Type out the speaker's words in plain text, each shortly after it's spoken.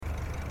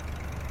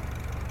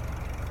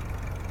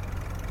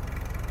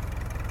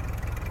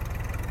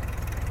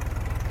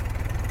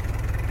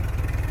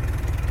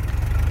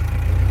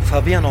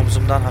Fabian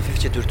omzumdan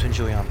hafifçe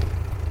dürtünce uyandım.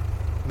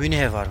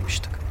 Münih'e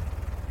varmıştık.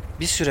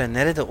 Bir süre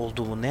nerede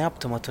olduğumu, ne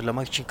yaptığımı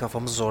hatırlamak için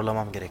kafamı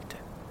zorlamam gerekti.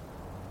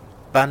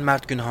 Ben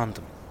Mert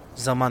Günhan'dım.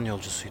 Zaman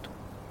yolcusuydum.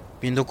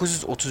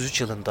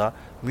 1933 yılında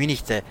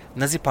Münih'te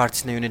Nazi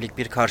Partisi'ne yönelik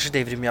bir karşı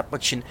devrim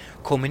yapmak için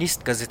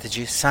komünist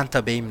gazeteci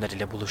Centa Beimler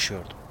ile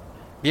buluşuyordum.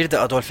 Bir de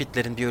Adolf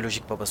Hitler'in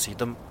biyolojik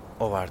babasıydım,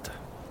 o vardı.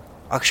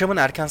 Akşamın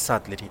erken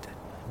saatleriydi.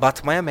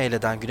 Batmaya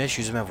meyleden güneş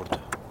yüzüme vurdu.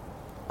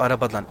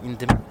 Arabadan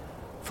indim,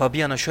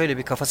 Fabian'a şöyle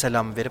bir kafa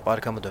selamı verip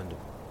arkamı döndüm.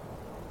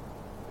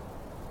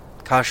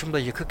 Karşımda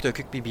yıkık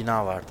dökük bir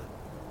bina vardı.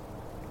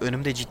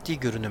 Önümde ciddi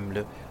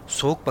görünümlü,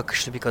 soğuk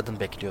bakışlı bir kadın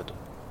bekliyordu.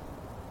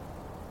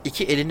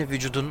 İki elini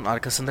vücudunun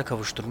arkasında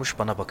kavuşturmuş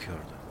bana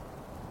bakıyordu.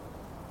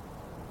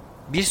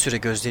 Bir süre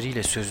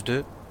gözleriyle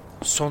süzdü,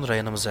 sonra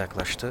yanımıza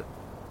yaklaştı,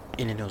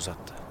 elini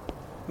uzattı.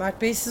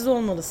 Mert Bey, siz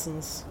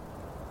olmalısınız.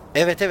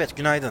 Evet,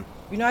 günaydın.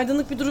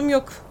 Günaydınlık bir durum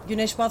yok.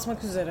 Güneş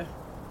batmak üzere.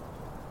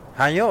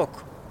 Ha yok,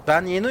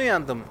 ben yeni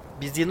uyandım.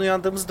 Biz yeni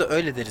uyandığımızda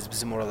öyle deriz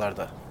bizim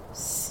oralarda.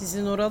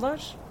 Sizin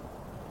oralar?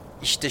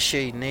 İşte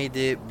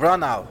neydi?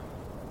 Branau.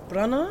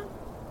 Brana?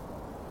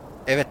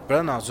 Evet,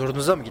 Branau.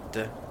 Zorunuza mı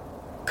gitti?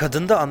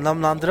 Kadında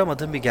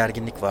anlamlandıramadığım bir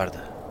gerginlik vardı.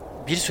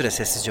 Bir süre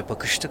sessizce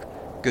bakıştık,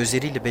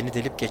 gözleriyle beni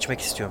delip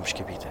geçmek istiyormuş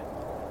gibiydi.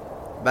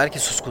 Belki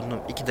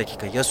suskunluğum 2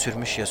 dakika ya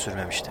sürmüş ya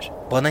sürmemiştir.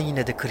 Bana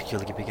yine de 40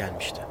 yıl gibi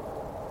gelmişti.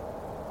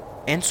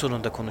 En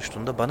sonunda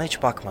konuştuğunda bana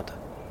hiç bakmadı.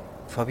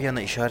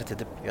 Fabian'a işaret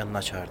edip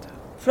yanına çağırdı.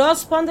 Frau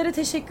Spander'e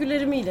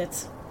teşekkürlerimi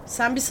ilet.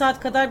 Sen 1 saat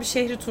kadar bir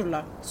şehri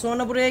turla.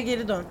 Sonra buraya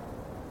geri dön.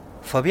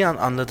 Fabian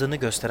anladığını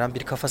gösteren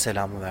bir kafa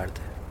selamı verdi.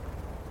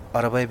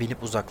 Arabaya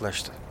binip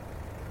uzaklaştı.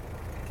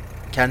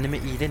 Kendimi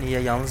iyiden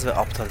iyiye yalnız ve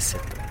aptal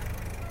hissettim.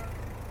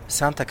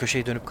 Centa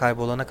köşeyi dönüp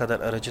kaybolana kadar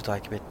aracı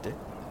takip etti.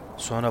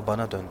 Sonra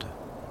bana döndü.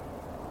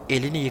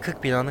 Elini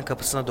yıkık binanın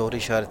kapısına doğru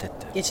işaret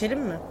etti. Geçelim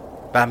mi?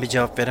 Ben bir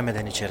cevap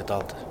veremeden içeri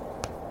daldı.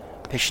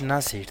 Peşinden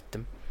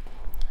seyirttim.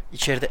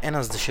 İçeride en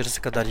az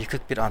dışarısı kadar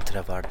yıkık bir antre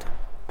vardı.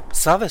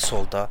 Sağ ve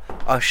solda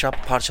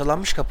ahşap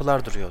parçalanmış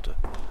kapılar duruyordu.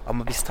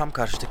 Ama biz tam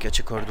karşıdaki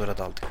açık koridora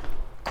daldık.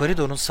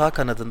 Koridorun sağ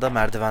kanadında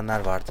merdivenler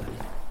vardı.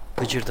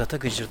 Gıcırdata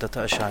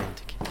gıcırdata aşağı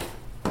indik.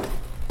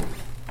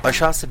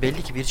 Aşağısı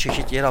belli ki bir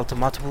çeşit yeraltı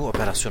matbu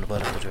operasyonu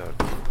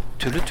barındırıyordu.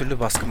 Türlü türlü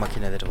baskı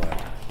makineleri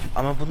vardı.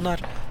 Ama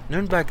bunlar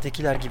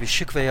Nürnberg'dekiler gibi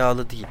şık ve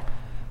yağlı değil.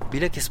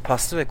 Bilakis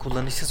paslı ve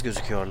kullanışsız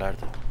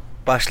gözüküyorlardı.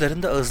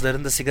 Başlarında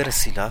ağızlarında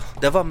sigarasıyla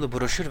devamlı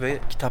broşür ve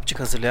kitapçık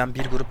hazırlayan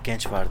bir grup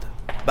genç vardı.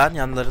 Ben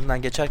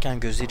yanlarından geçerken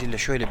gözleriyle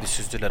şöyle bir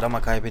süzdüler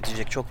ama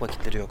kaybedecek çok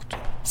vakitleri yoktu.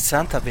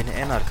 Centa beni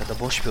en arkada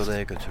boş bir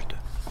odaya götürdü.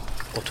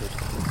 Oturdum.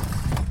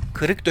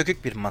 Kırık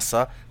dökük bir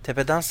masa,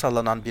 tepeden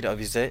sallanan bir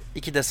avize,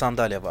 2 de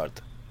sandalye vardı.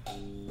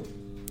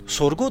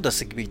 Sorgu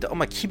odası gibiydi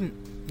ama kim,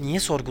 niye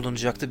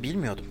sorgulanacaktı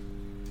bilmiyordum.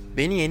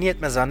 Beni yeni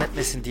yetme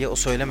zannetmesin diye o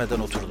söylemeden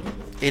oturdum.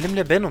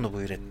 Elimle ben onu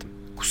buyur ettim.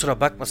 Kusura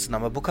bakmasın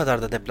ama bu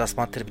kadar da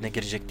deplasman tribine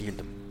girecek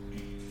değildim.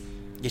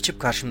 Geçip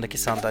karşımdaki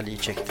sandalyeyi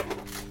çektim.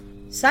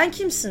 Sen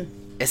kimsin?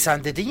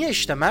 Sen dedin ya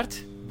işte Mert.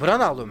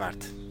 Branau'lu Mert.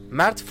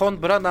 Mert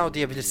von Branau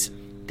diyebilirsin.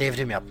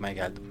 Devrim yapmaya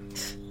geldim.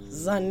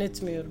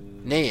 Zannetmiyorum.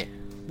 Neyi?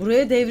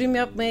 Buraya devrim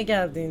yapmaya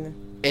geldiğini.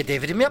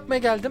 Devrim yapmaya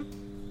geldim.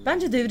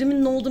 Bence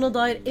devrimin ne olduğuna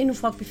dair en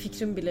ufak bir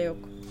fikrim bile yok.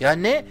 Ya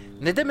ne?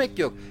 Ne demek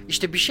yok?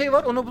 İşte bir şey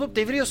var, onu bulup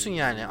deviriyorsun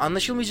yani.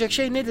 Anlaşılmayacak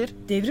şey nedir?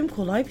 Devrim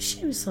kolay bir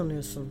şey mi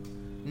sanıyorsun?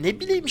 Ne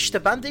bileyim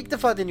işte, ben de ilk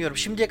defa deniyorum.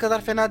 Şimdiye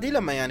kadar fena değil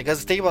ama yani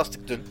gazeteyi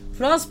bastık dün.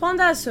 Frau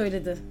Spander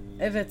söyledi.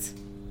 Evet.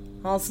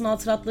 Hals'ın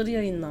hatıratları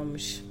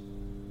yayınlanmış.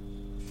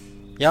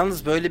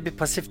 Yalnız böyle bir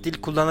pasif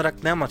dil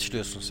kullanarak ne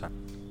amaçlıyorsun sen?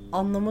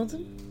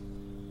 Anlamadım.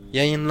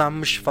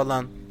 Yayınlanmış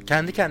falan.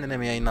 Kendi kendine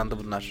mi yayınlandı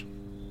bunlar?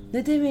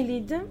 Ne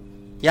demeliydim?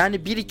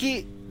 Yani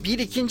bir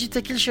ikinci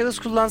tekil şahıs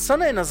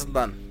kullansana en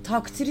azından.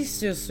 Takdir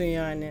istiyorsun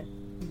yani.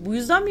 Bu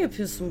yüzden mi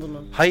yapıyorsun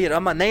bunu? Hayır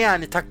ama ne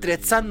yani, takdir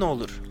etsen ne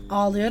olur?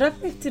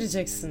 Ağlayarak mı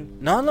ittireceksin?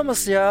 Ne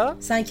ağlaması ya?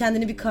 Sen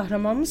kendini bir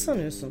kahraman mı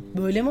sanıyorsun?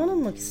 Böyle mi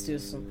anılmak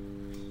istiyorsun?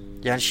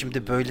 Yani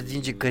şimdi böyle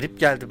deyince garip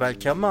geldi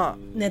belki ama...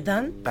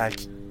 Neden?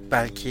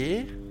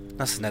 Belki...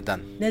 Nasıl neden?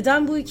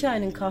 Neden bu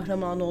hikayenin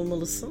kahramanı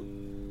olmalısın?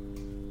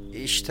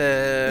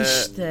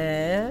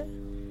 İşte...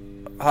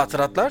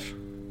 Hatıratlar?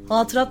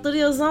 Hatıratları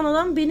yazan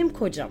adam benim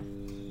kocam.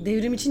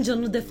 Devrim için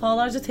canını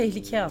defalarca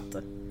tehlikeye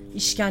attı.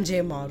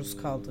 İşkenceye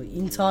maruz kaldı.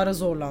 İntihara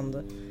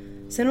zorlandı.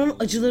 Sen onun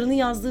acılarını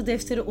yazdığı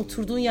defteri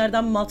oturduğun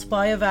yerden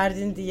matbaaya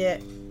verdin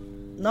diye...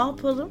 Ne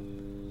yapalım?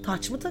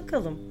 Taç mı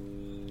takalım?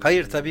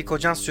 Hayır tabii,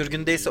 kocan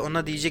sürgündeyse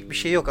ona diyecek bir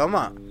şey yok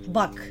ama...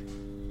 Bak,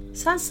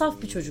 sen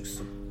saf bir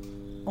çocuksun.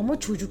 Ama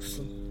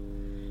çocuksun.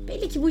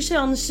 Belli ki bu işe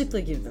yanlışlıkla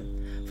girdin.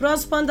 Frau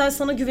Spander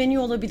sana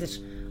güveniyor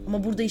olabilir.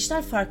 Ama burada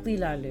işler farklı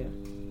ilerliyor.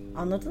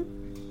 Anladın?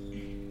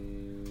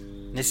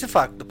 Nesi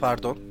farklı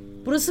pardon?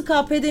 Burası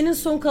KPD'nin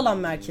son kalan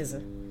merkezi.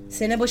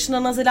 Sene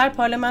başına Naziler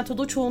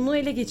parlamentoda çoğunluğu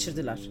ele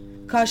geçirdiler.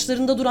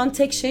 Karşılarında duran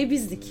tek şey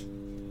bizdik.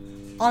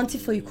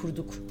 Antifa'yı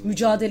kurduk,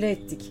 mücadele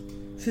ettik.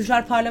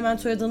 Führer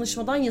parlamentoya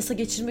danışmadan yasa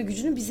geçirme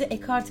gücünü bize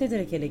ekarte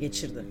ederek ele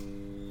geçirdi.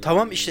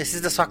 Tamam işte,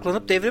 siz de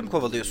saklanıp devrim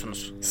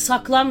kovalıyorsunuz.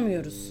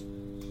 Saklanmıyoruz.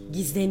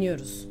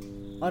 Gizleniyoruz.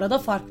 Arada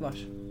fark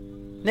var.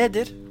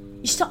 Nedir?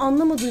 İşte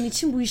anlamadığın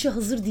için bu işe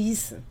hazır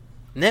değilsin.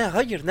 Ne?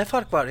 Hayır, ne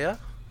fark var ya?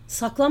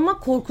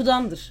 Saklanmak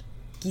korkudandır.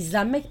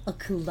 Gizlenmek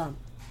akıldan.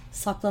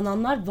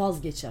 Saklananlar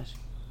vazgeçer.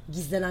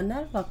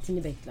 Gizlenenler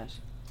vaktini bekler.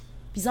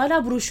 Biz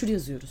hala broşür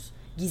yazıyoruz.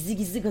 Gizli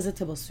gizli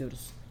gazete basıyoruz.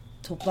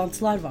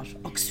 Toplantılar var.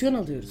 Aksiyon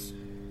alıyoruz.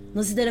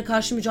 Nazilere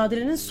karşı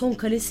mücadelenin son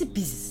kalesi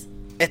biziz.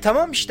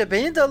 Tamam işte,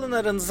 beni de alın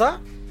aranıza.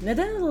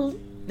 Neden alalım?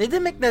 Ne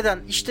demek neden?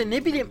 İşte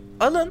ne bileyim,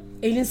 alın.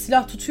 Elin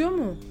silah tutuyor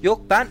mu?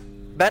 Yok, ben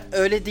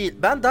öyle değil.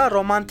 Ben daha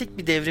romantik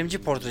bir devrimci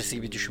portresi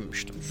gibi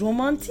düşünmüştüm.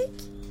 Romantik?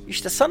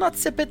 İşte sanat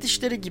sepet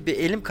işleri gibi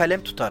elim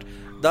kalem tutar.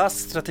 Daha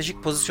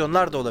stratejik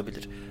pozisyonlar da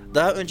olabilir.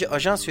 Daha önce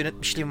ajans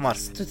yönetmişliğim var.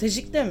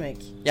 Stratejik demek.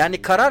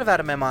 Yani karar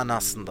verme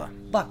manasında.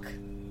 Bak.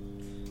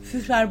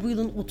 Führer bu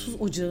yılın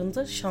 30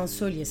 Ocağı'nda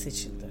şansölye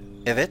seçildi.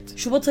 Evet.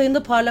 Şubat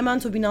ayında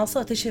parlamento binası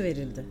ateşe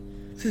verildi.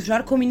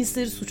 Führer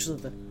komünistleri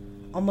suçladı.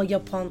 Ama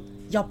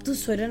yaptığı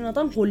söylenen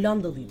adam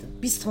Hollandalıydı.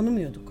 Biz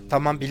tanımıyorduk.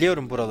 Tamam,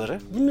 biliyorum buraları.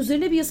 Bunun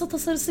üzerine bir yasa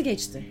tasarısı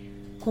geçti.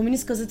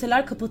 Komünist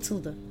gazeteler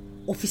kapatıldı.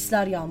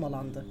 Ofisler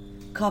yağmalandı.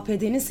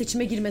 KPD'nin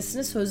seçime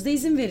girmesine sözde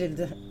izin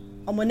verildi.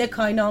 Ama ne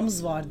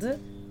kaynağımız vardı,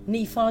 ne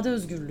ifade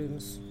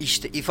özgürlüğümüz.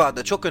 İşte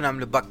ifade çok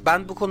önemli. Bak,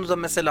 ben bu konuda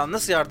mesela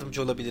nasıl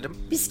yardımcı olabilirim?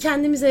 Biz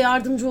kendimize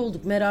yardımcı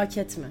olduk, merak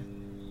etme.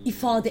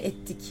 İfade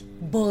ettik,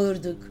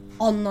 bağırdık,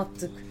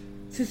 anlattık.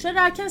 Führer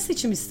erken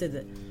seçim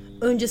istedi.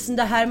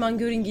 Öncesinde Hermann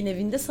Göring'in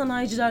evinde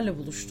sanayicilerle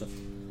buluştu.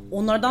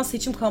 Onlardan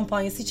seçim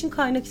kampanyası için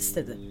kaynak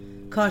istedi.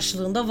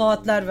 Karşılığında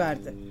vaatler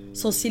verdi.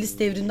 Sosyalist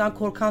devrimden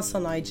korkan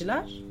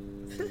sanayiciler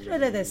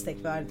Führer'e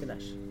destek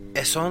verdiler.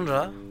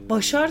 Sonra?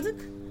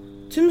 Başardık.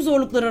 Tüm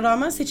zorluklara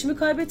rağmen seçimi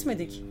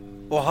kaybetmedik.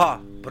 Oha,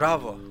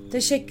 bravo.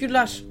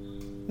 Teşekkürler.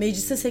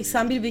 Meclise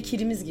 81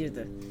 vekilimiz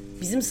girdi.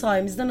 Bizim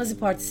sayemizde Nazi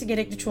Partisi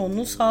gerekli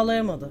çoğunluğu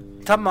sağlayamadı.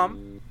 Tamam.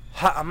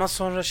 Ama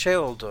sonra şey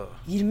oldu.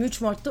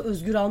 23 Mart'ta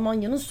Özgür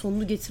Almanya'nın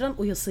sonunu getiren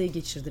o yasayı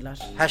geçirdiler.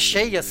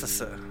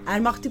 Yasası.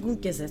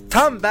 Ermächtigungsgesetz.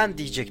 Tam ben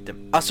diyecektim.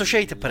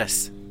 Associated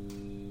Press.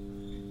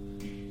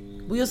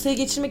 Bu yasayı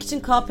geçirmek için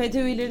KPD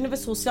üyelerini ve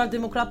sosyal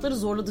demokratları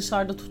zorla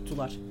dışarıda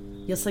tuttular.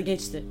 Yasa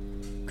geçti.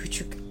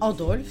 Küçük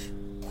Adolf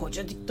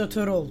koca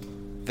diktatör oldu.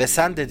 Ve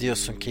sen de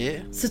diyorsun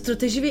ki...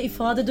 Strateji ve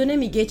ifade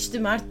dönemi geçti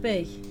Mert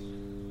Bey.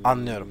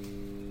 Anlıyorum.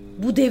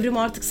 Bu devrim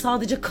artık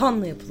sadece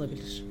kanla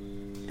yapılabilir.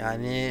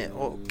 Yani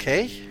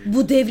okey.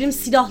 Bu devrim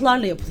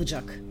silahlarla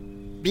yapılacak.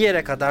 Bir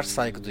yere kadar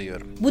saygı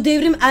duyuyorum. Bu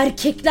devrim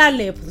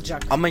erkeklerle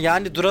yapılacak. Ama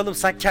yani duralım,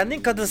 sen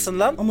kendin kadınsın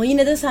lan. Ama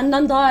yine de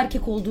senden daha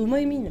erkek olduğuma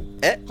eminim.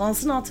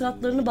 Hans'ın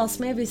hatıratlarını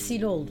basmaya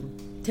vesile oldum.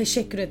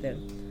 Teşekkür ederim.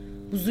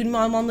 Bu zulmü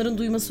Almanların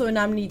duyması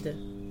önemliydi.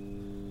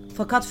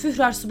 Fakat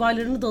Führer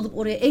subaylarını da alıp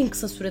oraya en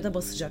kısa sürede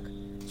basacak.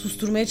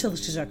 Susturmaya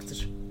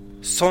çalışacaktır.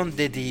 Son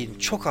dediğin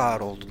çok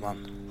ağır oldu lan.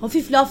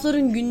 Hafif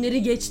lafların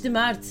günleri geçti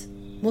Mert.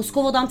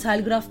 Moskova'dan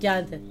telgraf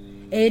geldi.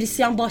 Eğer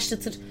isyan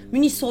başlatır,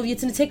 Münih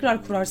Sovyeti'ni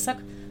tekrar kurarsak,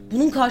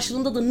 bunun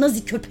karşılığında da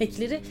Nazi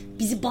köpekleri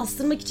bizi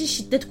bastırmak için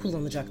şiddet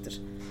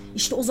kullanacaktır.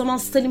 İşte o zaman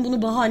Stalin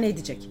bunu bahane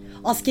edecek.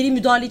 Askeri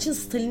müdahale için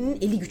Stalin'in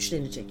eli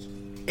güçlenecek.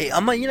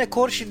 Ama yine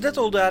kor şiddet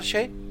oldu her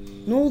şey.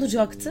 Ne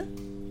olacaktı?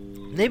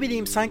 Ne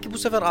bileyim, sanki bu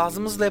sefer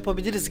ağzımızla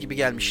yapabiliriz gibi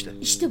gelmişti.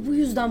 İşte bu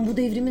yüzden bu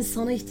devrimin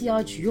sana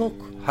ihtiyacı yok.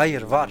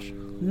 Hayır, var.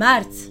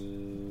 Mert,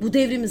 bu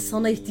devrimin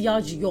sana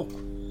ihtiyacı yok.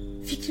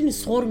 Fikrini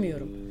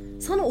sormuyorum.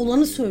 Sana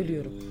olanı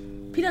söylüyorum.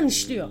 Plan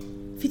işliyor.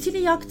 Fitili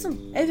yaktın,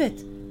 evet.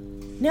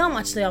 Ne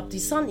amaçla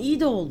yaptıysan iyi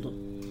de oldu.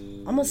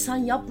 Ama sen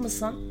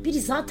yapmasan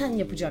biri zaten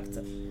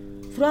yapacaktı.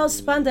 Frau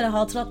Spender'e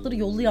hatıratları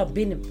yollayan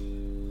benim.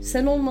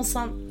 Sen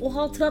olmasan o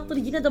hatıratları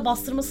yine de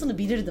bastırmasını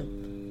bilirdim.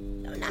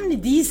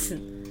 Önemli değilsin.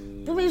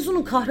 Bu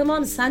mevzunun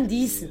kahramanı sen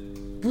değilsin.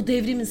 Bu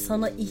devrimin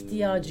sana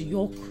ihtiyacı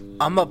yok.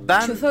 Ama ben...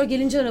 Şoför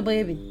gelince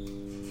arabaya bin.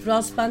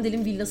 Frau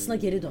Spender'in villasına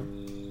geri dön.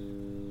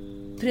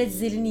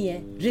 Pretzelini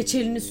ye,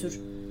 reçelini sür.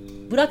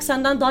 Bırak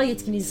senden daha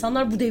yetkin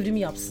insanlar bu devrimi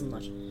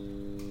yapsınlar.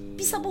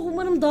 Bir sabah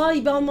umarım daha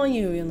iyi bir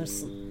Almanya'ya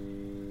uyanırsın.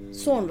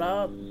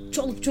 Sonra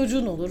çoluk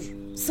çocuğun olur.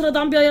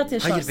 Sıradan bir hayat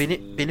yaşarsın. Hayır,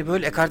 beni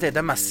böyle ekarte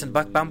edemezsin.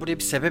 Bak, ben buraya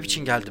bir sebep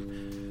için geldim.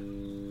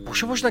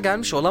 Boşu boşuna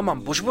gelmiş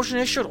olamam. Boşu boşuna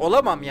yaşıyor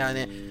olamam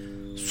yani.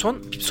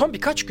 Son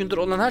birkaç gündür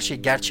olan her şey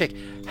gerçek.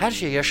 Her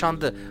şey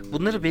yaşandı.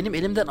 Bunları benim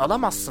elimden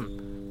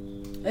alamazsın.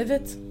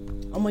 Evet,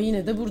 ama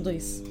yine de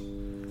buradayız.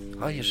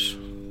 Hayır.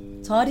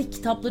 Tarih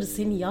kitapları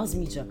seni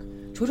yazmayacak.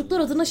 Çocuklar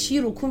adına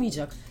şiir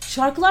okumayacak.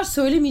 Şarkılar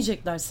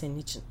söylemeyecekler senin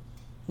için.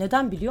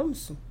 Neden biliyor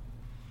musun?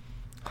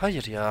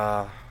 Hayır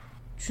ya.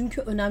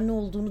 Çünkü önemli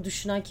olduğunu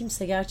düşünen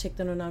kimse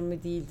gerçekten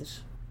önemli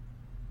değildir.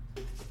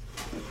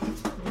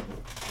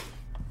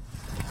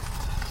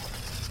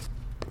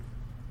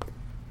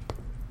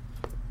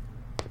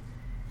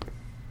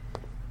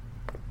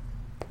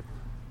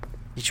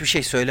 Hiçbir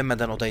şey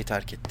söylemeden odayı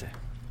terk etti.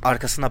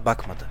 Arkasına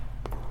bakmadı.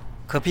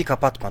 Kapıyı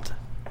kapatmadı.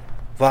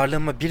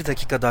 Varlığıma bir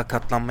dakika daha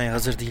katlanmaya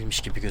hazır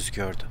değilmiş gibi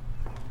gözüküyordu.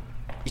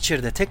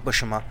 İçeride tek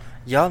başıma,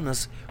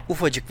 yalnız,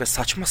 ufacık ve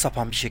saçma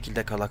sapan bir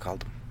şekilde kala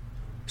kaldım.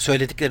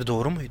 Söyledikleri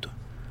doğru muydu?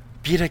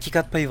 Bir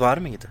hakikat payı var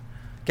mıydı?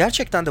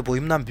 Gerçekten de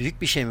boyumdan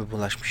büyük bir şey mi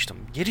bulaşmıştım?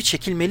 Geri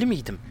çekilmeli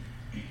miydim?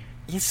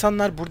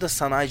 İnsanlar burada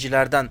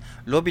sanayicilerden,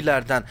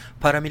 lobilerden,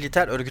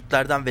 paramiliter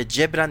örgütlerden ve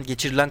cebren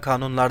geçirilen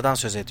kanunlardan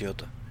söz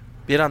ediyordu.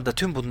 Bir anda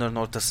tüm bunların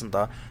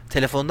ortasında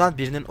telefondan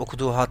birinin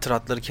okuduğu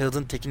hatıratları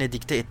kağıdın tekine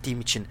dikte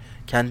ettiğim için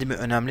kendimi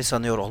önemli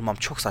sanıyor olmam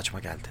çok saçma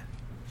geldi.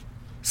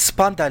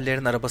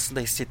 Spandellerin arabasında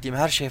hissettiğim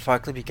her şey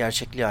farklı bir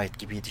gerçekliğe ait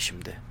gibiydi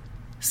şimdi.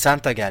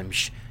 Centa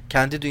gelmiş,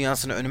 kendi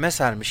dünyasını önüme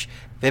sermiş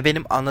ve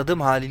benim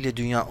anladığım haliyle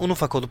dünya un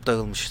ufak olup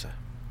dağılmıştı.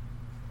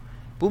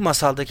 Bu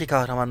masaldaki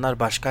kahramanlar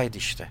başkaydı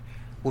işte.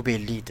 Bu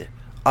belliydi.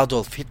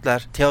 Adolf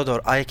Hitler,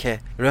 Theodor Eicke,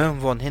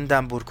 Röhm von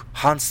Hindenburg,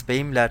 Hans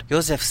Beimler,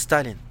 Josef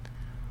Stalin.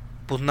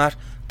 Bunlar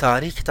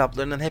tarih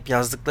kitaplarının hep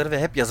yazdıkları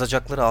ve hep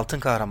yazacakları altın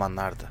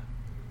kahramanlardı.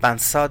 Ben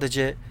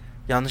sadece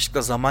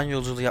yanlışlıkla zaman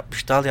yolculuğu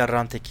yapmış dal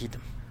yarrağın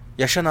tekiydim.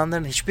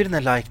 Yaşananların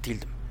hiçbirine layık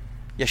değildim.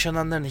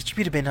 Yaşananların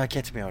hiçbiri beni hak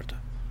etmiyordu.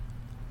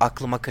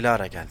 Aklıma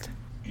Clara geldi.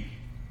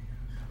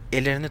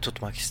 Ellerini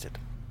tutmak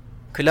istedim.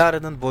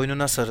 Clara'nın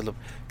boynuna sarılıp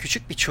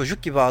küçük bir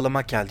çocuk gibi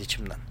ağlamak geldi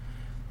içimden.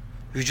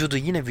 Vücudu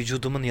yine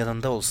vücudumun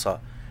yanında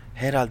olsa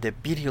herhalde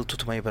bir yıl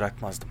tutmayı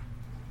bırakmazdım.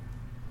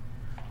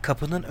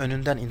 Kapının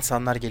önünden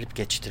insanlar gelip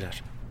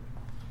geçtiler.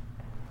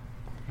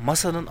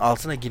 Masanın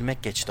altına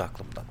girmek geçti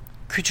aklımdan.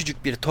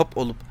 Küçücük bir top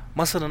olup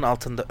masanın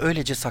altında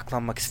öylece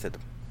saklanmak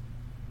istedim.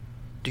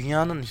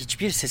 Dünyanın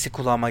hiçbir sesi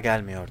kulağıma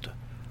gelmiyordu.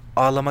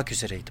 Ağlamak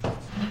üzereydim.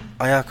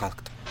 Ayağa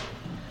kalktım.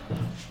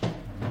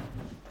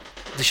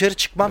 Dışarı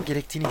çıkmam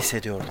gerektiğini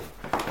hissediyordum.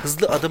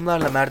 Hızlı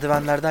adımlarla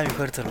merdivenlerden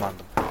yukarı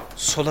tırmandım.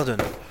 Sola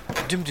döndüm.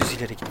 Dümdüz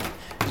ileri gittim.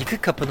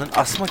 Yıkık kapının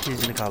asma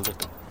kilidini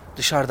kaldırdım.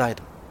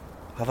 Dışarıdaydım.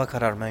 Hava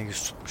kararmaya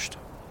yüz tutmuştu.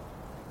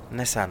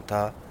 Ne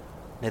Centa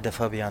ne de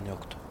Fabian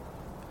yoktu.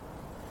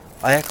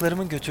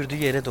 Ayaklarımın götürdüğü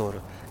yere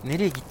doğru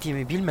nereye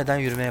gittiğimi bilmeden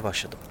yürümeye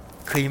başladım.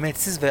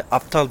 Kıymetsiz ve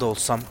aptal da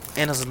olsam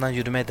en azından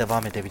yürümeye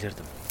devam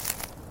edebilirdim.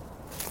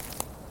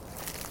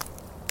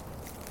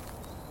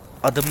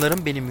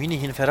 Adımlarım beni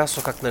Münih'in ferah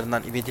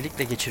sokaklarından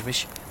ivedilikle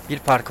geçirmiş bir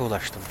parka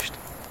ulaştırmıştı.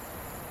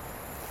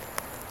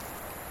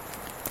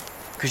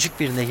 Küçük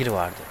bir nehir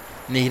vardı.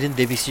 Nehrin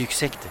debisi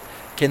yüksekti.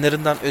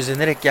 Kenarından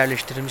özenerek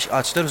yerleştirilmiş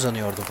ağaçlar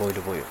uzanıyordu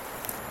boylu boyu.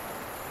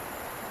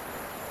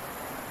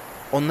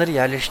 Onları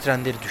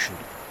yerleştirenleri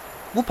düşündüm.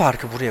 Bu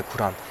parkı buraya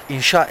kuran,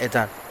 inşa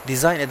eden,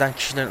 dizayn eden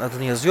kişilerin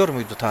adını yazıyor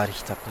muydu tarih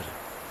kitapları?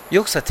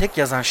 Yoksa tek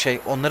yazan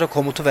şey onlara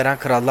komutu veren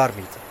krallar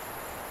mıydı?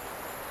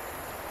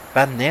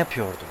 Ben ne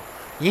yapıyordum?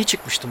 Niye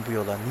çıkmıştım bu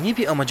yola? Niye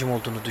bir amacım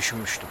olduğunu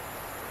düşünmüştüm?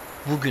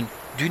 Bugün,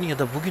 dün ya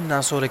da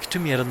bugünden sonraki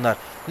tüm yarınlar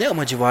ne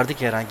amacı vardı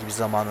ki herhangi bir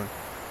zamanın?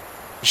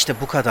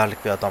 İşte bu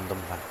kadarlık bir adamdım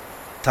ben.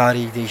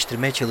 Tarihi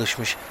değiştirmeye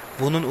çalışmış,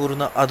 bunun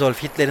uğruna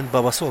Adolf Hitler'in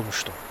babası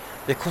olmuştum.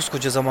 Ve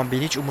koskoca zaman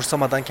beni hiç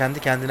umursamadan kendi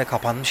kendine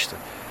kapanmıştı.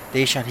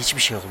 Değişen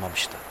hiçbir şey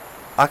olmamıştı.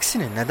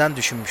 Aksine neden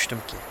düşünmüştüm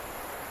ki?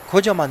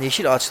 Kocaman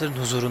yeşil ağaçların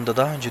huzurunda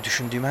daha önce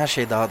düşündüğüm her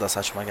şey daha da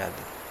saçma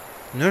geldi.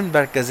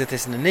 Nürnberg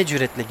gazetesine ne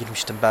cüretle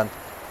girmiştim ben.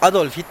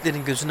 Adolf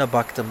Hitler'in gözüne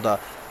baktığımda,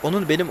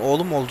 onun benim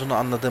oğlum olduğunu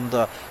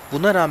anladığımda,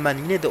 buna rağmen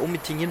yine de o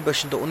mitingin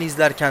başında onu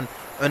izlerken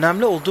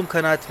önemli olduğum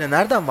kanaatine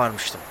nereden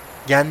varmıştım?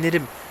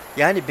 Genlerim,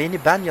 yani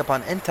beni ben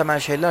yapan en temel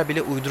şeyler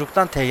bile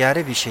uyduruktan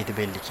teyyare bir şeydi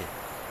belli ki.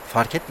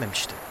 Fark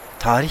etmemişti.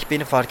 Tarih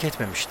beni fark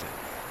etmemişti.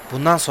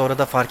 Bundan sonra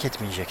da fark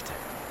etmeyecekti.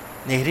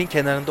 Nehrin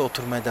kenarında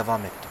oturmaya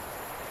devam ettim.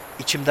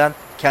 İçimden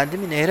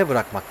kendimi nehre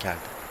bırakmak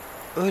geldi.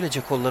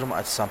 Öylece kollarımı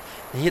açsam,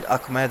 nehir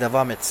akmaya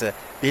devam etse,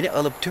 beni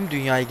alıp tüm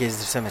dünyayı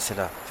gezdirse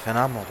mesela,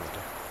 fena mı olurdu?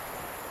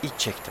 İç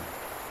çektim.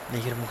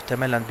 Nehir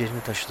muhtemelen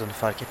birini taşıdığını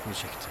fark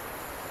etmeyecekti.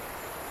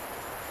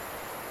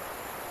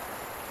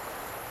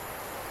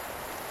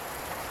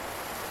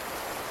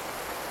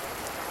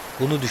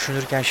 Bunu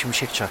düşünürken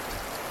şimşek çaktı.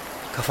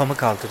 Kafamı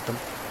kaldırdım,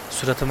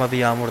 suratıma bir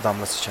yağmur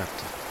damlası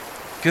çarptı.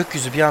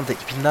 Gökyüzü bir anda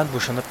ipinden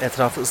boşanıp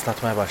etrafı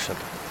ıslatmaya başladı.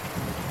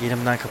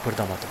 Yerimden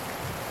kıpırdamadım.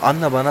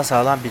 Anne bana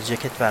sağlam bir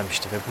ceket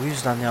vermişti ve bu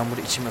yüzden yağmur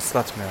içimi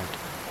ıslatmıyordu.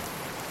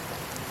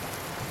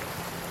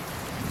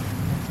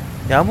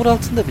 Yağmur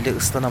altında bile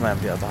ıslanamayan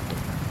bir adamdım.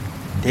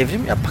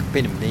 Devrim yapmak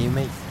benim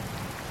neyimeydi.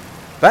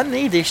 Ben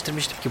neyi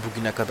değiştirmiştim ki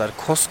bugüne kadar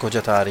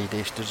koskoca tarihi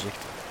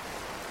değiştirecektim.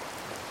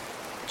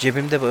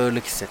 Cebimde bir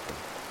ağırlık hissettim.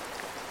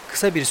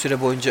 Kısa bir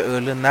süre boyunca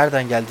ağırlığın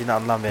nereden geldiğini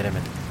anlam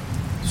veremedim.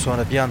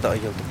 Sonra bir anda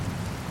ayıldım.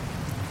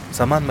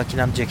 Zaman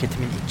makinem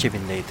ceketimin iç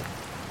cebindeydi.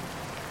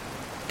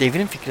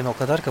 Devrim fikrine o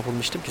kadar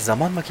kapılmıştım ki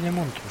zaman makinemi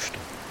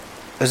unutmuştum.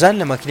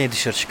 Özenle makineyi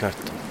dışarı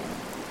çıkarttım.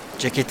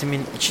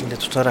 Ceketimin içinde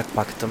tutarak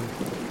baktım.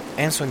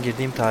 En son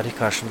girdiğim tarih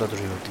karşımda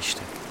duruyordu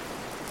işte.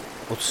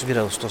 31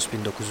 Ağustos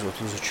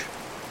 1933.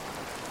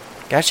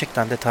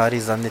 Gerçekten de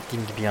tarihi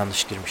zannettiğim gibi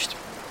yanlış girmiştim.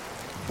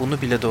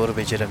 Bunu bile doğru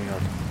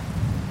beceremiyordum.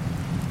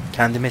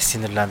 Kendime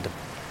sinirlendim.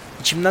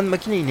 İçimden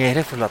makineyi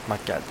nehre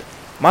fırlatmak geldi.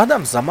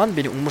 Madem zaman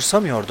beni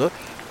umursamıyordu,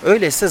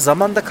 öyleyse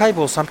zamanda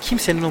kaybolsam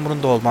kimsenin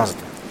umurunda olmazdı.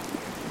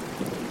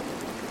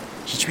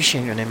 Hiçbir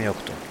şeyin önemi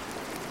yoktu.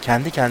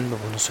 Kendi kendime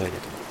bunu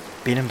söyledim.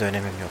 Benim de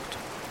önemim yoktu.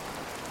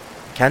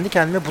 Kendi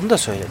kendime bunu da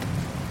söyledim.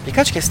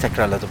 Birkaç kez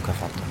tekrarladım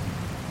kafamda.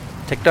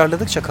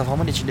 Tekrarladıkça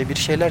kafamın içinde bir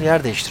şeyler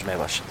yer değiştirmeye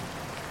başladı.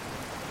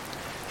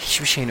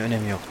 Hiçbir şeyin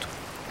önemi yoktu.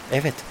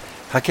 Evet,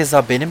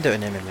 hakeza benim de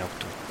önemim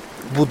yoktu.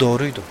 Bu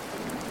doğruydu.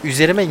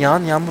 Üzerime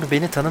yağan yağmur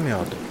beni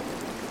tanımıyordu.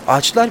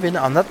 Ağaçlar beni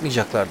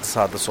anlatmayacaklardı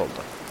sağda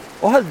solda.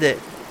 O halde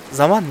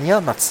zaman niye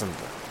anlatsındı?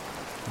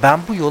 Ben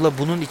bu yola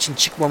bunun için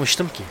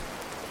çıkmamıştım ki.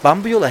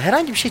 Ben bu yola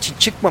herhangi bir şey için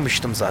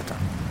çıkmamıştım zaten.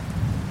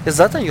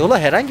 Zaten yola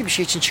herhangi bir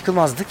şey için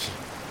çıkılmazdı ki.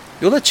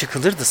 Yola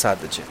çıkılırdı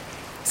sadece.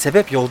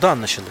 Sebep yolda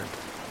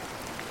anlaşılırdı.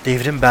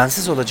 Devrim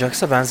bensiz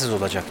olacaksa bensiz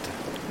olacaktı.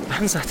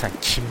 Ben zaten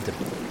kimdim?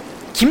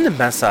 Kimdim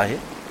ben sahi?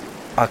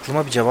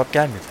 Aklıma bir cevap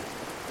gelmedi.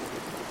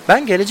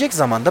 Ben gelecek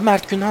zamanda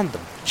Mert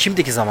Günhan'dım.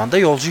 Şimdiki zamanda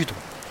yolcuydum.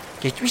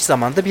 Geçmiş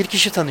zamanda bir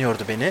kişi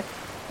tanıyordu beni.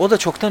 O da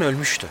çoktan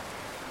ölmüştü.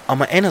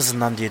 Ama en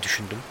azından diye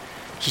düşündüm.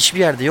 Hiçbir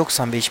yerde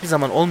yoksam ve hiçbir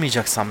zaman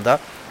olmayacaksam da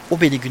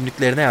o beni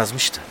günlüklerine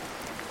yazmıştı.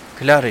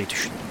 Clara'yı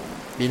düşündüm.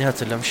 Beni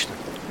hatırlamıştı.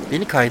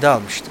 Beni kayda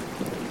almıştı.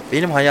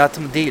 Benim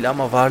hayatımı değil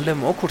ama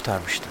varlığımı o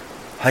kurtarmıştı.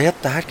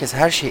 Hayatta herkes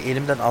her şeyi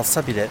elimden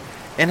alsa bile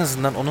en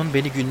azından onun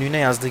beni günlüğüne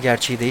yazdığı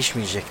gerçeği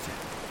değişmeyecekti.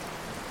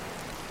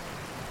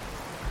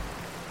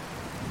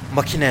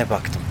 Makineye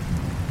baktım.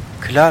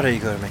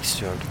 Clara'yı görmek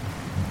istiyordum.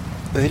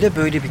 Öyle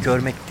böyle bir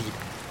görmek değil,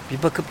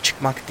 bir bakıp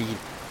çıkmak değil,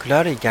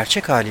 Clara'yı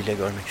gerçek haliyle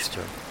görmek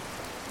istiyorum.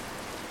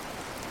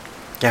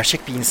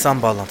 Gerçek bir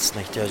insan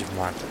bağlantısına ihtiyacım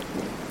vardı.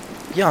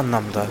 Bir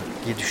anlamda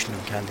diye düşündüm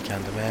kendi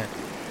kendime.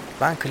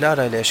 Ben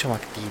Clara ile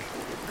yaşamak değil,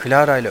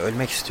 Clara ile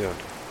ölmek istiyordum.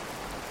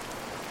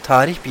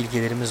 Tarih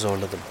bilgilerimi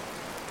zorladım.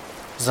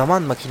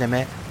 Zaman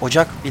makineme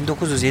Ocak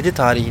 1907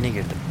 tarihine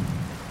girdim.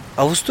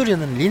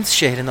 Avusturya'nın Linz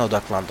şehrine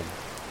odaklandım.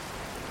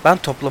 Ben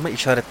toplama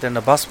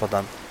işaretlerine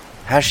basmadan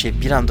her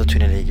şey bir anda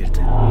tünele girdi.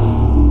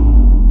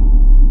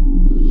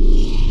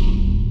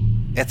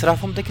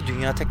 Etrafımdaki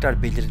dünya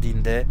tekrar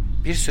belirdiğinde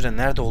bir süre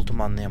nerede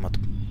olduğumu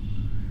anlayamadım.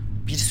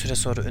 Bir süre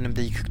sonra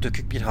önümde yıkık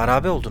dökük bir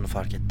harabe olduğunu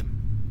fark ettim.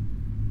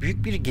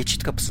 Büyük bir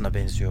geçit kapısına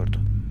benziyordu.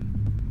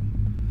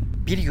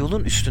 Bir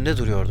yolun üstünde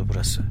duruyordu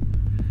burası.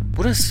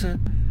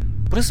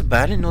 Burası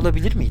Berlin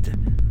olabilir miydi?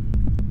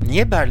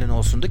 Niye Berlin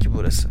olsundu ki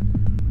burası?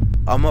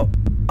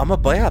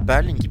 Ama bayağı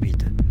Berlin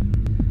gibiydi.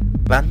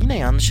 Ben yine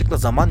yanlışlıkla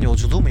zaman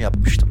yolculuğu mu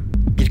yapmıştım?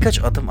 Birkaç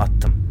adım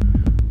attım.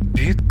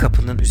 Büyük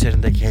kapının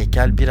üzerindeki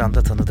heykel bir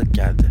anda tanıdık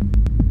geldi.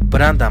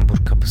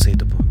 Brandenburg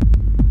kapısıydı bu.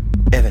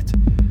 Evet,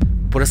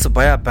 burası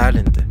bayağı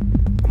Berlin'di.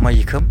 Ama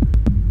yıkım?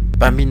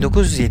 Ben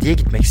 1907'ye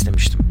gitmek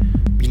istemiştim.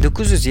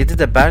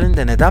 1907'de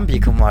Berlin'de neden bir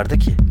yıkım vardı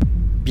ki?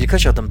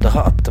 Birkaç adım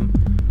daha attım.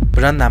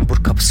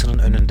 Brandenburg kapısının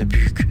önünde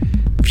büyük,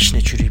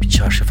 vişne çürüğü bir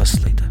çarşaf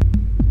asılıydı.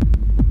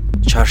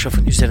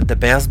 Çarşafın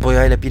üzerinde beyaz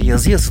boyayla bir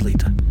yazı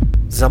yazılıydı.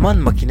 Zaman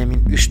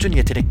makinemin üstün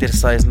yetenekleri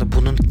sayesinde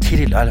bunun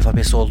Kiril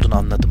alfabesi olduğunu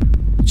anladım.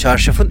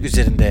 Çarşafın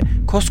üzerinde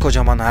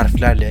koskocaman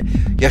harflerle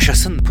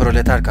 "Yaşasın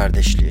proleter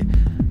kardeşliği",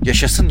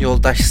 "Yaşasın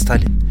yoldaş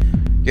Stalin",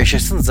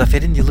 "Yaşasın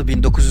zaferin yılı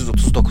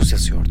 1939"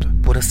 yazıyordu.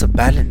 Burası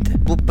Berlin'di.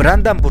 Bu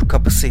Brandenburg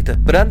kapısıydı.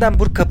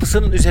 Brandenburg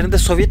kapısının üzerinde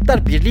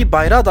Sovyetler Birliği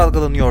bayrağı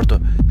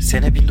dalgalanıyordu.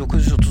 Sene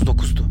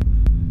 1939'du.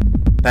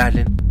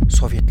 Berlin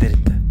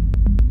Sovyetlerinde.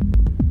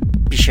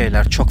 Bir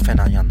şeyler çok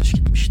fena yanlış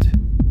gitmişti.